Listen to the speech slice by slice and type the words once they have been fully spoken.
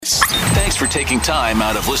taking time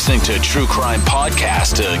out of listening to a true crime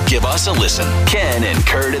podcast to give us a listen. Ken and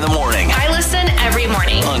Kurt in the morning. I listen every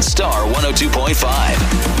morning. On Star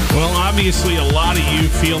 102.5. Well, obviously, a lot of you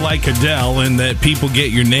feel like Adele and that people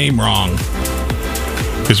get your name wrong.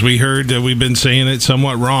 Because we heard that we've been saying it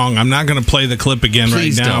somewhat wrong. I'm not going to play the clip again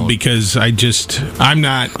Please right now don't. because I'm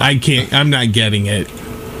not getting it.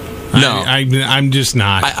 No. I'm just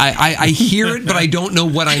not. I hear it, but I don't know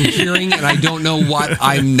what I'm hearing, and I don't know what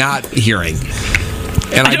I'm not hearing.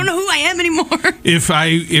 And I don't know who I am anymore.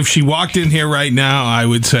 If she walked in here right now, I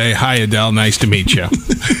would say, "Hi, Adele. Nice to meet you."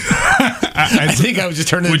 I think I was just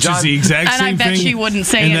turning to Which John. is the exact And same I bet thing. she wouldn't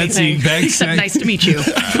say And that's the anything exact except same- nice to meet you.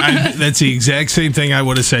 That's the exact same thing I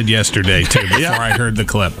would have said yesterday, too, before I heard the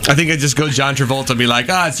clip. I think I'd just go John Travolta and be like,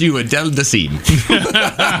 it's you, Adele Dazeem.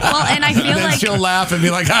 Well, and I feel And then like she'll laugh and be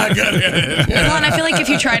like, good. well, and I feel like if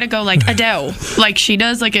you try to go like Adele, like she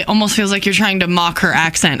does, like it almost feels like you're trying to mock her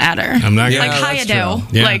accent at her. I'm not Yeah, like, hi that's Adele. true.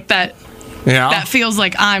 Yeah. Like that. Yeah. That feels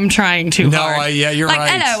like I'm trying too No, hard. you're like, right.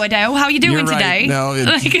 hello, Adele. How you doing You're right. today? No,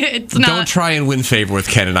 like, it's not. Don't try and win favor with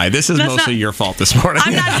Ken and I. This is That's mostly not- your fault this morning.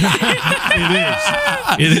 I'm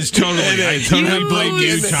not. It is totally. I totally blame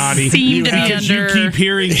you, Toddy. seem to be Because you under- keep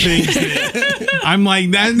hearing things that I'm like,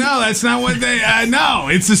 no, that's not what they. No,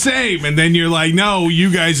 it's the same. And then you're like, no, you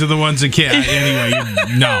guys are the ones that can't.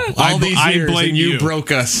 Anyway, no. All these I years, blame and you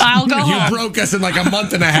broke us. I'll go You home. broke us in like a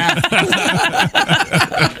month and a half.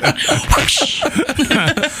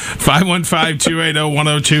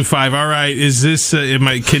 515-280-1025. All right, is this am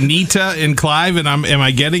I Kenita in Clive? And am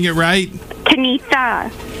I getting it right? Kenita.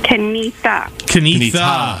 Kenita.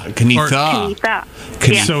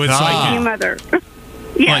 Yeah. So it's Your like mother.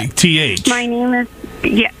 Yeah. like TH. My name is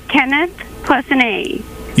Kenneth plus an A.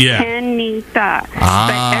 Yeah. Kenita.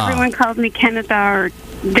 But everyone calls me Kennetha, or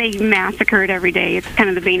they massacre it every day. It's kind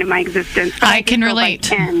of the bane of my existence. But I can just go by relate.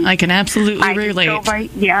 Ken. I can absolutely I just relate. go by,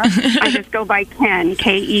 I just go by Ken,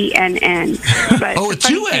 Kenn. But Oh, the it's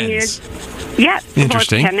funny two thing N's. is- Yes.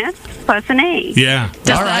 Interesting. Well, Kenneth plus an A. Yeah.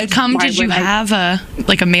 Does All that right. come? Why Did you would I- have a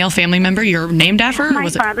male family member you're named after? Or My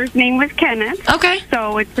was it? father's name was Kenneth. Okay.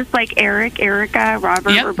 So it's just like Eric, Erica,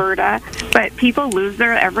 Robert, Yep. Roberta. But people lose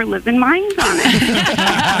their ever-living minds on it.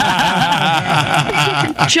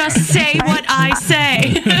 Just say what I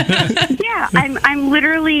say. Yeah, I'm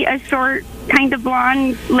literally a short, kind of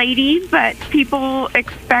blonde lady, but people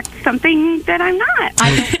expect something that I'm not.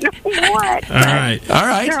 I don't know what. All right. All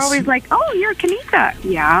right. They're always like, "Oh, you're Kenita."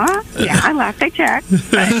 Yeah. I laughed. I checked.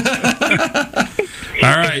 But All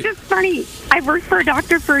right. it's just funny. I worked for a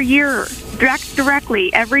doctor for a year,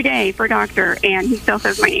 directly every day for a doctor, and he still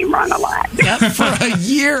says my name wrong a lot. For a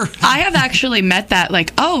year. I have actually met that,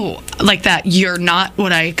 like that you're not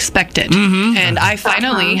what I expected. And I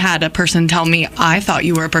finally had a person tell me, I thought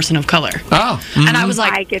you were a person of color. Oh. And I was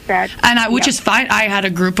like, I get that. which is fine. I had a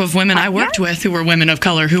group of women I worked with who were women of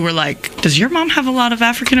color who were like, does your mom have a lot of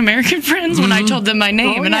African American friends? When I told them my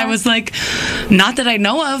name. Oh, and I yeah. was like, not that I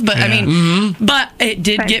know of, but I mean, but it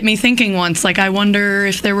did get me thinking once, like, I wonder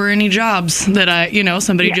if there were any jobs that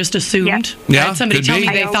somebody just assumed. Yeah, Right? Somebody could told be.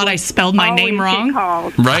 me they thought I spelled my name Always get wrong.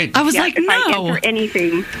 called. Right. I was Yeah, like, if I no. enter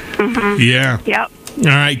anything. Yeah. Yep. All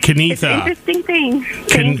right, It's an Kenitha. interesting thing.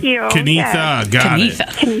 Thank you. Kenitha, Yes. got it. Kenitha.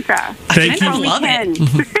 Kenitha. Thank kind of you. love it. Ken.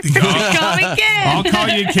 Call me Ken. I'll call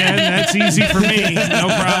you Ken. That's easy for me. No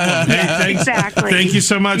problem. Hey, thanks. Exactly. Thank you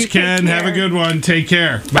so much, You take Ken. Have a care. good one. Take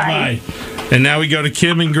care. Bye-bye. And now we go to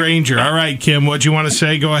Kim and Granger. All right, Kim, what do you want to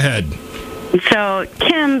say? Go ahead. So,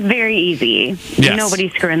 Kim, very easy. Yes.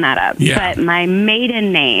 Nobody's screwing that up. Yeah. But my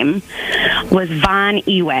maiden name was Von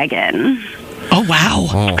Ewagen. Oh,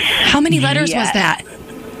 wow. How many letters was Yes. that?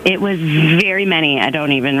 It was very many. I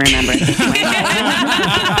don't even remember.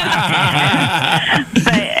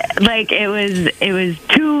 But like it was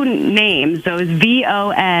two names. So it was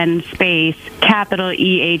VON space capital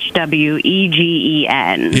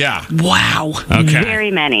EHWEGEN. Yeah. Wow. Okay.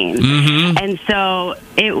 Very many. Mm-hmm. And so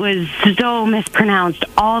it was so mispronounced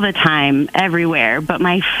all the time, everywhere. But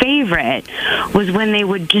my favorite was when they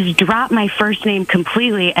would just drop my first name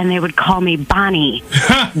completely and they would call me Bonnie.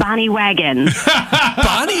 Bonnie Wagon.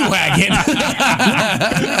 Bonnie Wagon.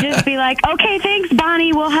 They'd just be like, okay, thanks,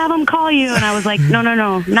 Bonnie. We'll have them call you. And I was like, no,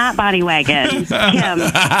 not Bonnie Wagon. Kim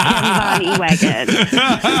Bonnie Wagon.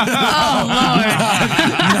 Oh, Lord.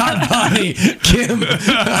 Not Bonnie. Kim.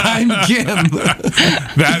 I'm Kim.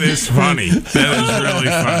 That is funny. That is really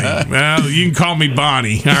really funny. Well, you can call me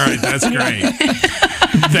Bonnie. All right, that's great.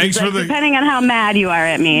 Thanks for the. Depending on how mad you are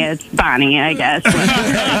at me, it's Bonnie, I guess.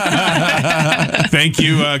 Thank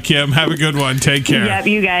you, Kim. Have a good one. Take care. Yep,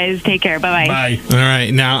 you guys take care. Bye-bye. Bye. All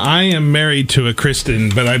right. Now, I am married to a Kristen,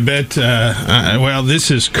 but I bet,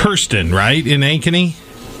 this is Kirsten, right, in Ankeny?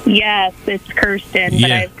 Yes, it's Kirsten,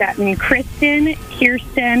 but I've gotten Kristen,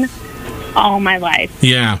 Kirsten all my life.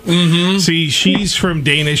 Yeah. Mm-hmm. See, she's from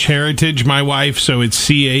Danish heritage, my wife, so it's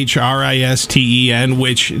Christen,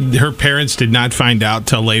 which her parents did not find out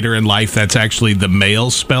till later in life. That's actually the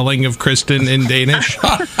male spelling of Kristen in Danish.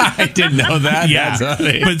 I didn't know that. Yeah.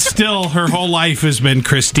 But still, her whole life has been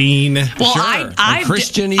Christine. Well, Sure. I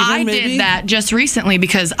Christian even, I maybe? did that just recently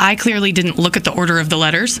because I clearly didn't look at the order of the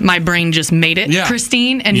letters. My brain just made it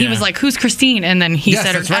Christine, and he was like, "Who's Christine?" And then he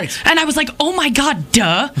said her. That's right. And I was like, "Oh my god,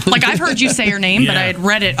 duh!" Like I've heard you say her name, but I had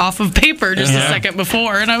read it off of paper just a second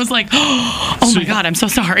before, and I was like, "Oh my god, I'm so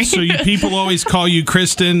sorry." So people always call you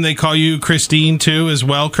Kristen. They call you Christine too, as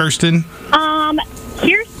well, Kirsten.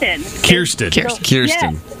 Kirsten. Kirsten.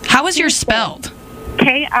 Kirsten. How is yours spelled?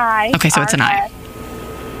 K-I. Okay, so it's an I.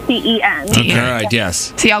 C-E-N. Okay. All right,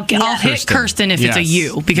 yes. See, I'll hit Kirsten if it's a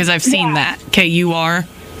U because I've seen that.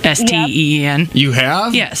 Kursten. You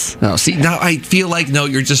have? Yes. No, see, now I feel like,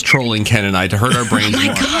 you're just trolling Ken and I to hurt our brains more.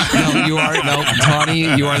 No, you are, Tawny,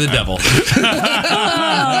 you are the devil.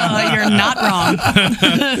 You're not wrong.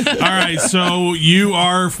 All right, so you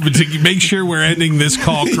are, to make sure we're ending this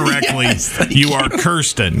call correctly, you are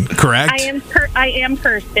Kirsten, correct? I am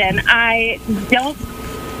Kirsten. I don't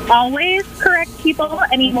always correct people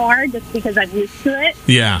anymore just because I'm used to it.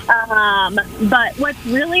 Yeah. But what's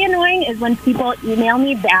really annoying is when people email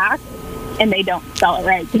me back and they don't spell it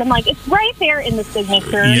right. Because I'm like, it's right there in the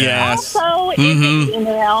signature. Yes. Also in the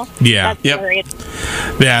email. Yeah. That's hilarious.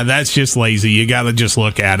 Yeah, that's just lazy. You got to just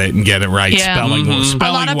look at it and get it right. Yeah. Spelling A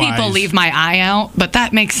lot of people leave my I out, but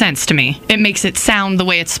that makes sense to me. It makes it sound the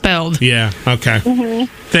way it's spelled. Yeah, okay.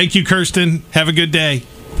 Thank you, Kirsten. Have a good day.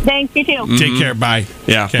 Thanks, you too. Take care. Bye.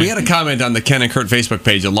 Yeah. Okay. We had a comment on the Ken and Kurt Facebook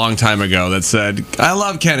page a long time ago that said, I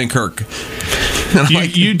love Ken and Kirk. And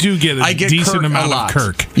you do get a decent Kirk amount a lot. of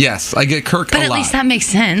Kirk. Yes, I get Kirk But a at lot. least that makes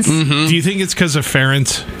sense. Do you think it's because of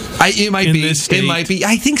Ference? It might be. It might be.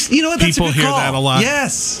 I think, you know what, that's People a good hear call. that a lot.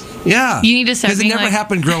 Yes. Yeah. You need to start Because it being never like-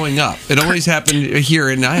 happened growing up. It always happened here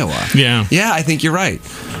in Iowa. Yeah. Yeah, I think you're right.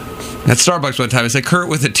 At Starbucks one time, I said Kurt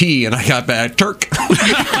with a T, and I got back Turk. Couldn't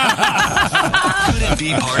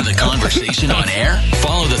be part of the conversation on air?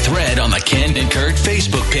 Follow the thread on the Ken and Kurt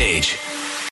Facebook page.